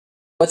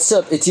What's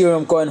up,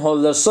 Ethereum coin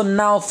holders? So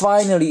now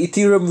finally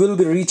Ethereum will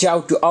be reach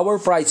out to our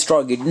price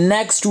target.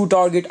 Next to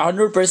target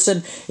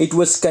 100%, it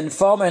was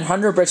confirmed, and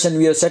 100%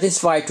 we are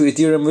satisfied to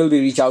Ethereum will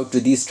be reach out to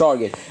this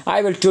target.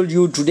 I will tell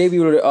you today we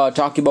will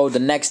talk about the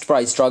next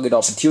price target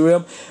of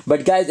Ethereum.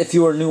 But guys, if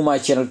you are new to my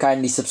channel,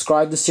 kindly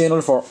subscribe this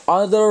channel for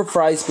other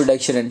price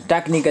prediction and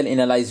technical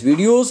analyze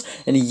videos.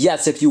 And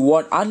yes, if you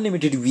want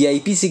unlimited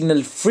VIP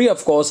signal free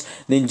of course,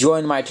 then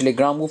join my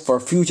Telegram group for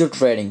future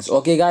tradings.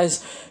 Okay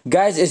guys,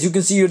 as you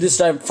can see here, this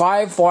time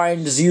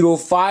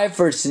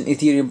 5.05%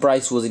 Ethereum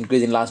price was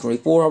increasing last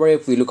 24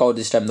 hours. If we look out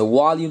this time the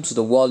volume, so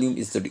the volume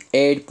is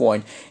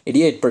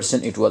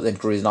 38.88%. it was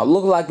increased. Now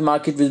look like the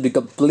market will be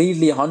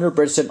completely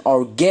 100%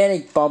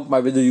 organic pump. My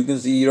video you can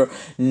see here,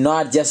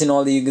 not just in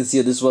all the, you can see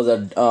this was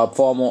a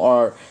form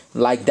or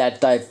like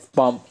that type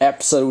pump.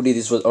 Absolutely,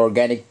 this was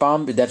organic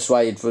pump. That's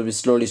why it will be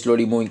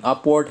slowly moving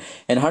upward,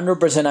 and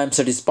 100% I'm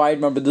satisfied.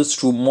 Remember, this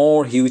two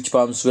more huge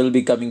pumps will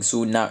be coming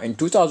soon. Now in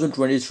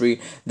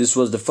 2023, this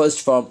was the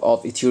first pump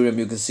of Ethereum,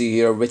 you can see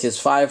here, which is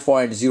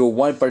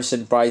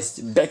 5.01% price,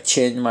 big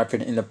change my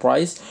friend in the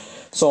price.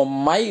 So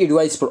my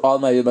advice for all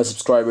my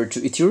subscribers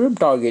to Ethereum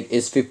target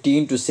is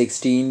 15 to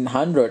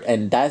 1600,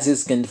 and that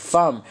is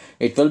confirmed.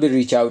 It will be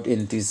reach out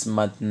in this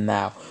month.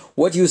 Now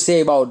what you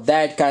say about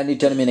that, kindly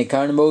tell me in the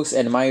comment box.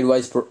 And my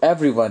advice for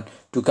everyone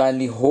to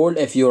kindly hold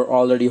if you're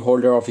already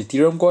holder of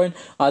Ethereum coin.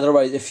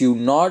 Otherwise, if you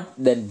not,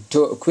 then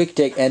quick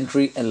take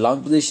entry and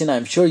long position.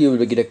 I'm sure you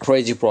will get a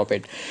crazy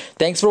profit.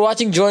 Thanks for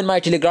watching. Join my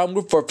Telegram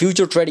group for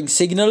future trading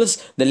signals.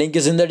 The link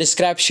is in the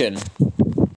description.